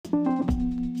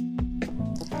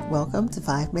Welcome to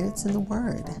 5 Minutes in the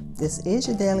Word. This is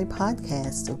your daily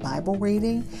podcast of Bible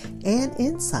reading and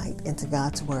insight into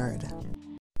God's Word.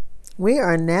 We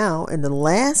are now in the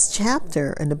last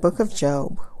chapter in the book of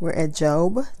Job. We're at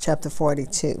Job chapter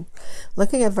 42,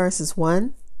 looking at verses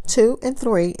 1, 2, and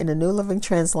 3 in the New Living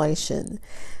Translation.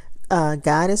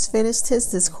 God has finished his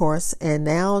discourse, and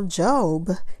now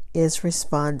Job is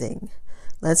responding.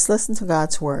 Let's listen to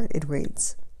God's Word. It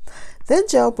reads, "Then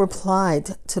Job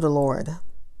replied to the Lord,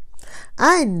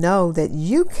 I know that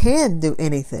you can do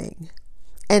anything,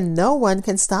 and no one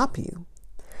can stop you.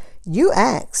 You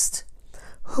asked,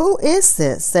 who is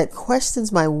this that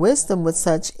questions my wisdom with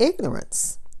such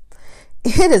ignorance?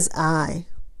 It is I,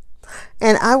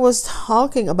 and I was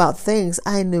talking about things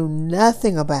I knew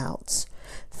nothing about,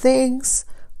 things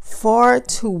far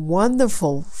too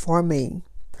wonderful for me."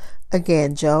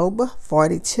 Again, Job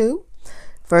 42,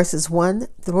 verses 1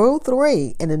 through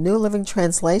 3 in the New Living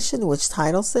Translation, which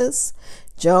titles this,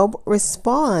 Job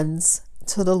Responds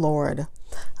to the Lord.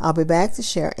 I'll be back to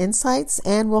share insights,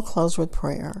 and we'll close with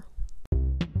prayer.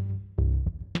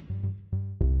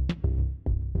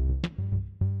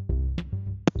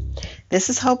 This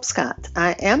is Hope Scott.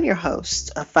 I am your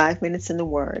host of 5 Minutes in the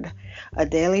Word, a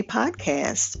daily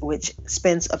podcast which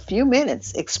spends a few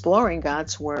minutes exploring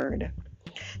God's Word.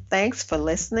 Thanks for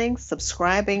listening,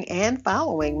 subscribing, and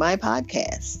following my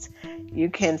podcast. You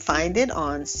can find it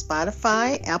on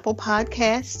Spotify, Apple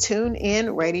Podcasts,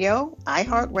 TuneIn Radio,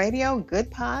 iHeartRadio, Good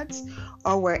Pods,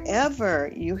 or wherever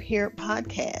you hear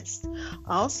podcasts.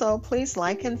 Also, please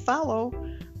like and follow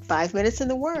 5 Minutes in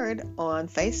the Word on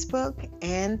Facebook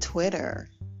and Twitter.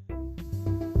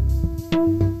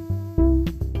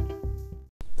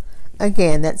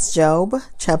 Again, that's Job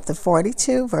chapter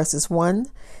 42, verses 1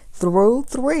 through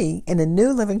 3 in the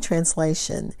New Living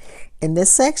Translation. In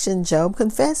this section, Job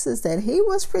confesses that he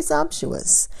was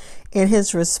presumptuous in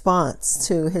his response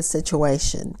to his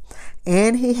situation,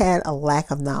 and he had a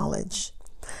lack of knowledge.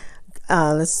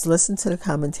 Let's listen to the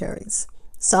commentaries.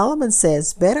 Solomon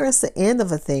says, better is the end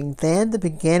of a thing than the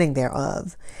beginning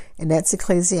thereof. And that's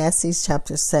Ecclesiastes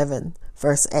chapter 7,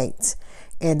 verse 8.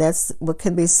 And that's what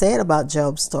can be said about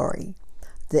Job's story.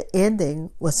 The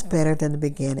ending was better than the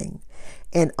beginning.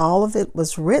 And all of it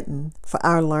was written for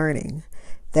our learning.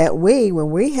 That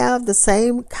when we have the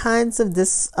same kinds of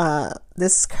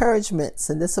discouragements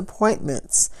and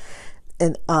disappointments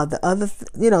and the other,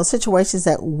 situations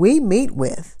that we meet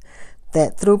with,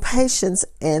 that through patience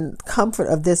and comfort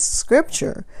of this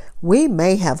scripture, we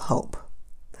may have hope.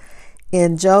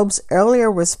 In Job's earlier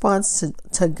response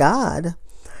to God,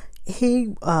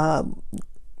 he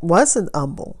wasn't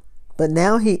humble, but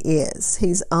now he is.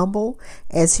 He's humble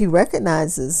as he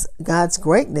recognizes God's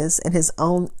greatness and his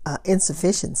own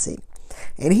insufficiency.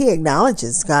 And he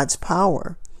acknowledges God's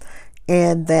power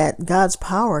and that God's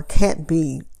power can't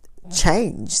be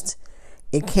changed.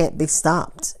 It can't be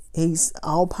stopped. He's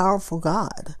all-powerful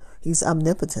God. He's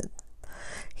omnipotent.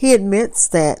 He admits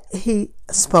that he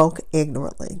spoke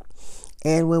ignorantly.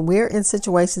 And when we're in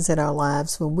situations in our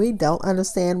lives, when we don't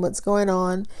understand what's going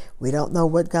on, we don't know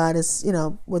what God is,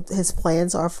 what his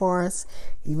plans are for us,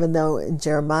 even though in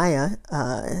Jeremiah,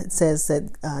 it says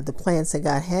that the plans that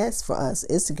God has for us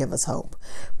is to give us hope.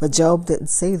 But Job didn't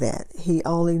see that. He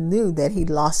only knew that he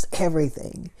lost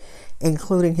everything,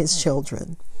 including his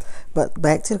children. But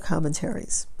back to the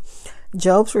commentaries.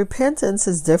 Job's repentance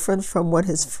is different from what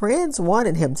his friends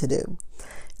wanted him to do.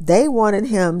 They wanted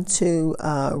him to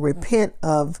repent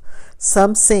of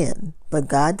some sin, but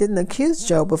God didn't accuse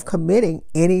Job of committing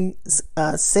any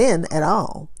sin at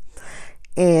all.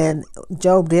 And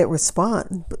Job did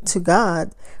respond to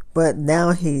God, but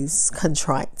now he's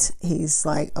contrite. He's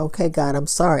like, okay, God, I'm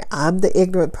sorry. I'm the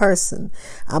ignorant person.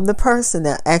 I'm the person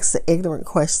that asks the ignorant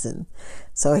question.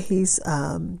 So he's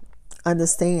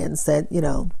understands that,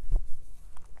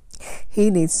 he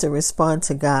needs to respond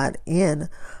to God in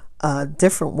a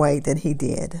different way than he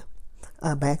did.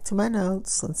 Back to my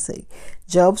notes. Let's see.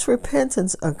 Job's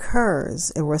repentance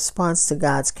occurs in response to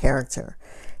God's character.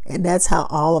 And that's how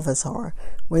all of us are.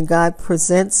 When God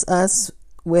presents us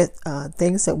with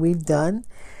things that we've done,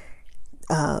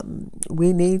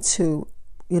 we need to,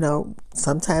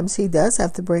 sometimes he does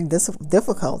have to bring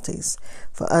difficulties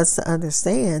for us to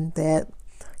understand that,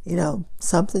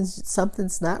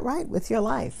 something's not right with your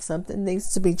life. Something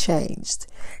needs to be changed.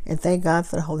 And thank God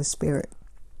for the Holy Spirit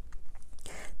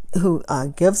who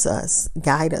gives us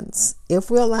guidance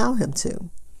if we allow him to.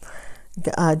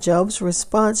 Job's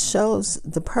response shows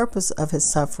the purpose of his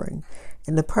suffering.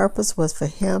 And the purpose was for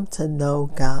him to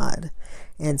know God.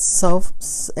 And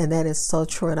that is so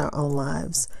true in our own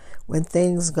lives. When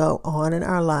things go on in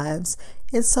our lives,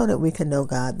 It's so that we can know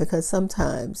God, because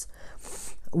sometimes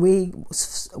we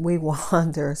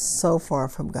wander so far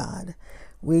from God.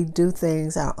 We do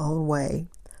things our own way.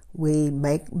 We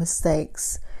make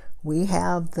mistakes. We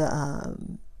have the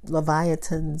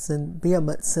leviathans and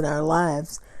behemoths in our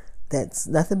lives that's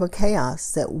nothing but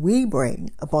chaos that we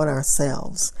bring upon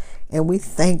ourselves. And we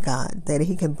thank God that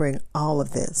He can bring all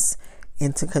of this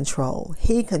into control.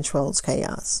 He controls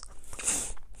chaos.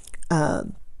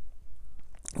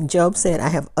 Job said, I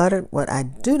have uttered what I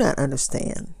do not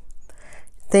understand,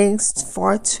 things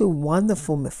far too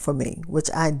wonderful for me, which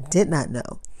I did not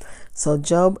know. So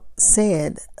Job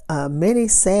said many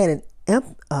sad and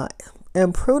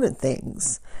imprudent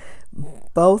things,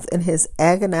 both in his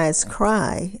agonized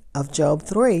cry of Job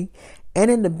 3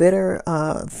 and in the bitter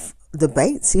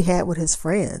debates he had with his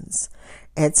friends.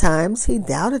 At times, he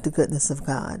doubted the goodness of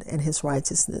God and His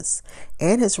righteousness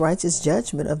and His righteous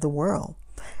judgment of the world.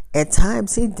 At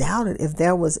times, he doubted if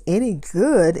there was any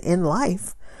good in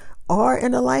life or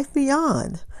in a life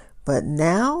beyond. But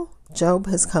now, Job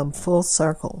has come full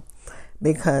circle,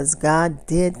 because God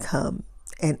did come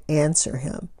and answer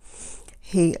him.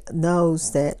 He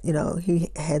knows that, he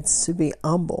had to be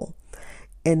humble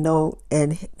and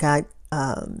God,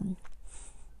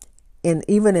 and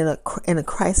even in a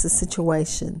crisis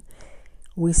situation,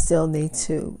 we still need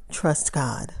to trust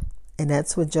God. And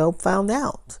that's what Job found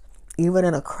out. Even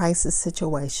in a crisis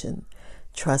situation,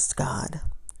 trust God.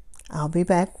 I'll be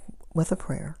back with a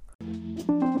prayer.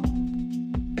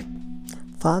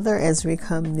 Father, as we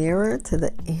come nearer to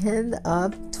the end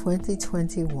of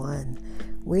 2021,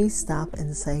 we stop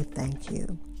and say thank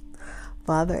you.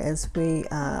 Father, as we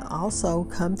also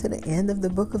come to the end of the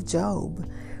book of Job,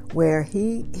 where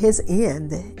his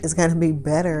end is going to be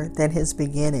better than his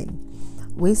beginning,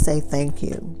 we say thank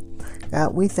you.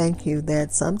 God, we thank you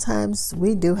that sometimes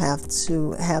we do have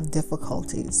to have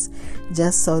difficulties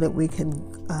just so that we can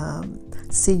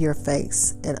see your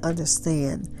face and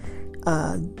understand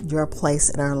your place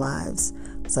in our lives.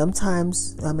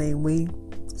 Sometimes, we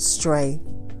stray,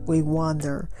 we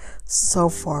wander so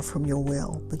far from your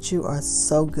will, but you are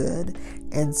so good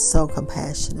and so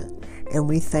compassionate, and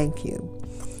we thank you.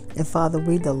 And Father,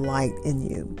 we delight in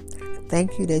you.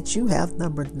 Thank you that you have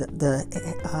numbered the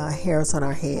hairs on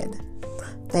our head.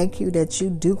 Thank you that you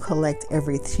do collect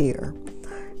every tear.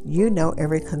 You know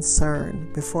every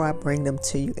concern before I bring them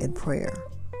to you in prayer.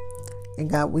 And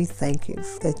God, we thank you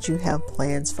that you have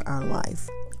plans for our life.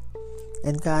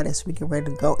 And God, as we get ready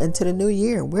to go into the new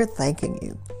year, we're thanking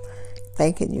you.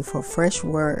 Thanking you for a fresh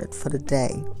word for the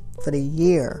day, for the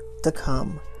year to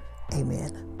come.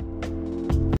 Amen.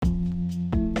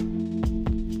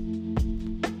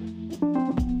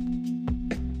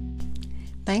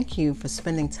 Thank you for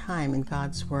spending time in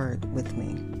God's Word with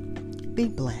me. Be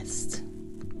blessed.